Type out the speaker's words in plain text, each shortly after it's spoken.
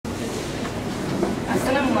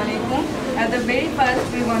Assalamu alaikum. At the very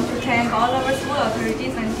first, we want to thank all our school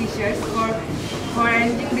authorities and teachers for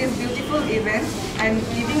arranging this beautiful event and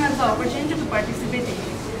giving us the opportunity to participate in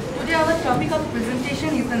it. Today, our topic of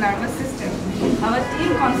presentation is the nervous system. Our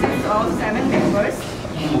team consists of 7 members.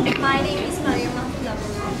 My name is Mariam Mahmoud.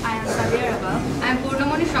 I am Sabir Abab. I am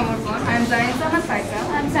Purnamoni Shamarpon. I am Zain Zahar Saika.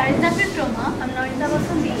 I am Sarinda Proma. I am Norinda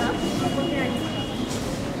Basundina.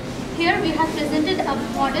 Here we have presented a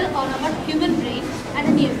model on our human brain and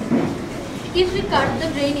a neuron. If we cut the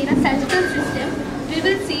brain in a sagittal system, we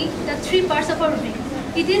will see the 3 parts of our brain.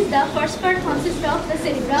 It is the first part consists of the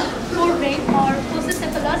cerebrum, forebrain or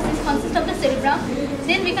protocephalus consists of the cerebrum.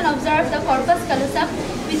 Then we can observe the corpus callosum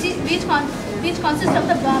which consists of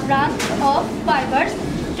the branch of fibers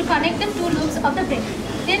to connect the 2 lobes of the brain.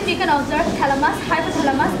 Then we can observe thalamus,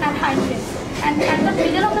 hypothalamus and hindbrain. And at the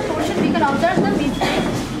middle of the portion we can observe the midbrain.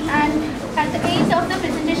 And at the end of the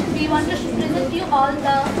presentation, we want to present you all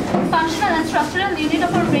the functional and structural unit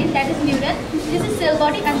of our brain, that is neuron. This is cell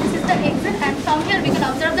body and this is the axon, and from here we can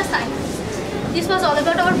observe the synapse. This was all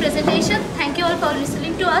about our presentation. Thank you all for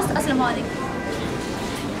listening to us. Assalamu alaikum.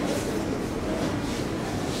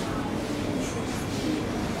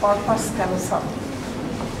 Corpus callosum.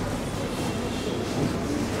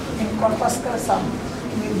 In corpus callosum,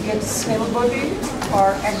 we get cell body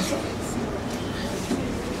or axon.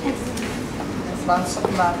 Bunch of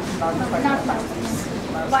Not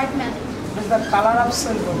white matter. What is the color of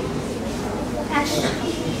cell body? Ash.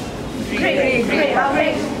 Gray.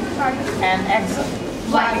 And axon?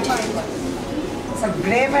 White. So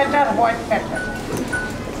gray matter, white matter.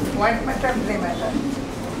 White matter, gray matter.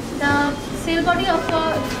 The cell body of a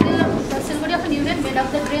neuron made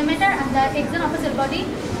of the gray matter, and the axon of a cell body,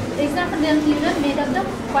 axon of a neuron made of the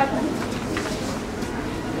white matter.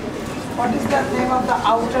 What is the name of the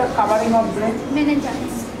outer covering of brain?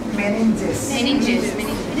 Meninges. Meninges.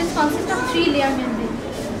 It is consists of 3-layer membrane.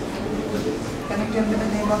 Can you tell me the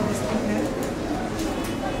name of this thing there?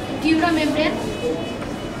 Dura membrane.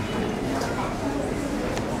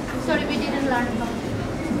 Sorry, we didn't learn about it.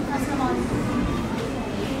 Assalamu alaikum.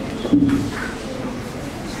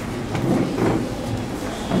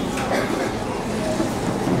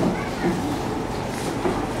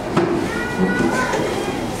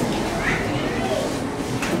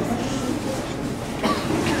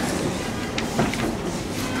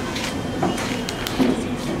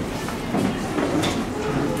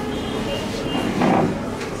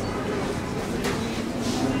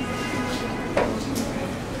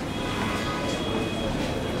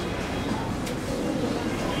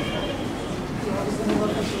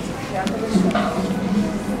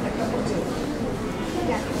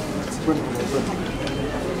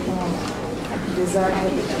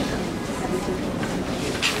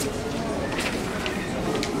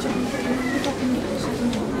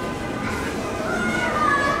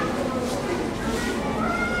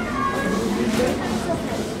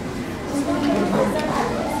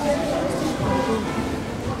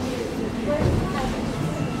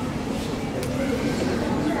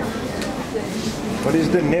 What is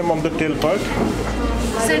the name of the tail part?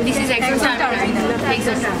 Sir, this is axon terminus.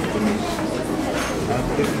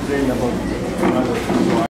 This is about